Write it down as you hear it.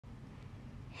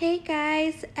Hey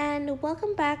guys, and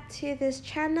welcome back to this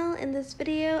channel. In this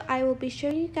video I will be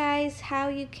showing you guys how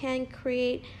you can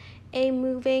create a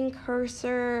moving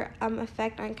cursor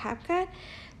effect on CapCut.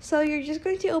 So you're just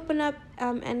going to open up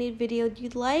any video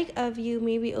you'd like of you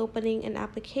maybe opening an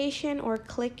application or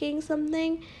clicking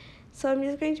something. So I'm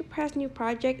just going to press new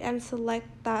project and select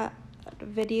that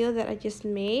video that I just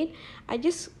made. I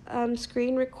just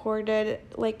screen recorded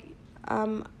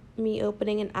me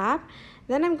opening an app.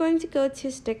 Then I'm going to go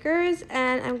to stickers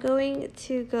and I'm going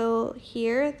to go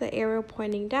here, the arrow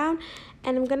pointing down,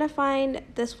 and I'm gonna find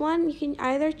this one. You can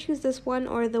either choose this one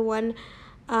or the one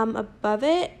above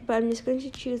it, but I'm just going to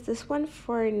choose this one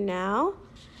for now.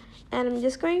 And I'm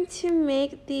just going to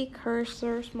make the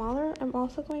cursor smaller. I'm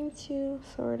also going to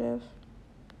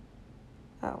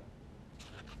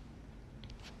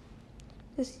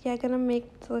gonna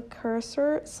make the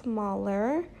cursor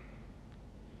smaller.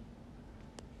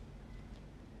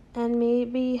 And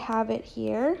maybe have it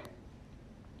here.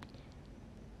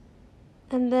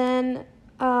 And then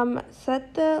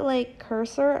set the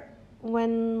cursor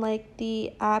when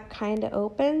the app kind of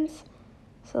opens.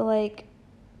 So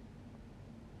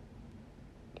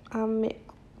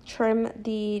trim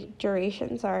the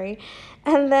duration, sorry.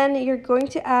 And then you're going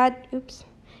to add,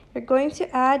 you're going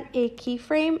to add a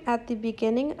keyframe at the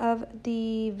beginning of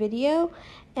the video,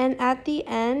 and at the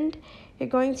end you're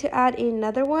going to add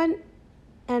another one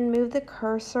and move the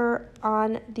cursor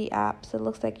on the app so it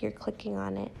looks like you're clicking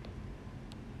on it.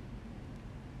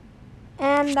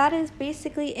 And that is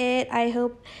basically it. I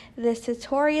hope this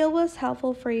tutorial was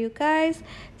helpful for you guys.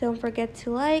 Don't forget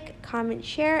to like, comment,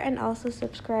 share, and also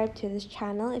subscribe to this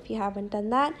channel if you haven't done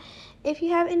that. If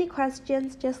you have any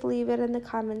questions, just leave it in the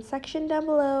comment section down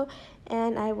below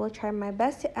and I will try my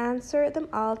best to answer them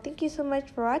all. Thank you so much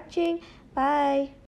for watching. Bye.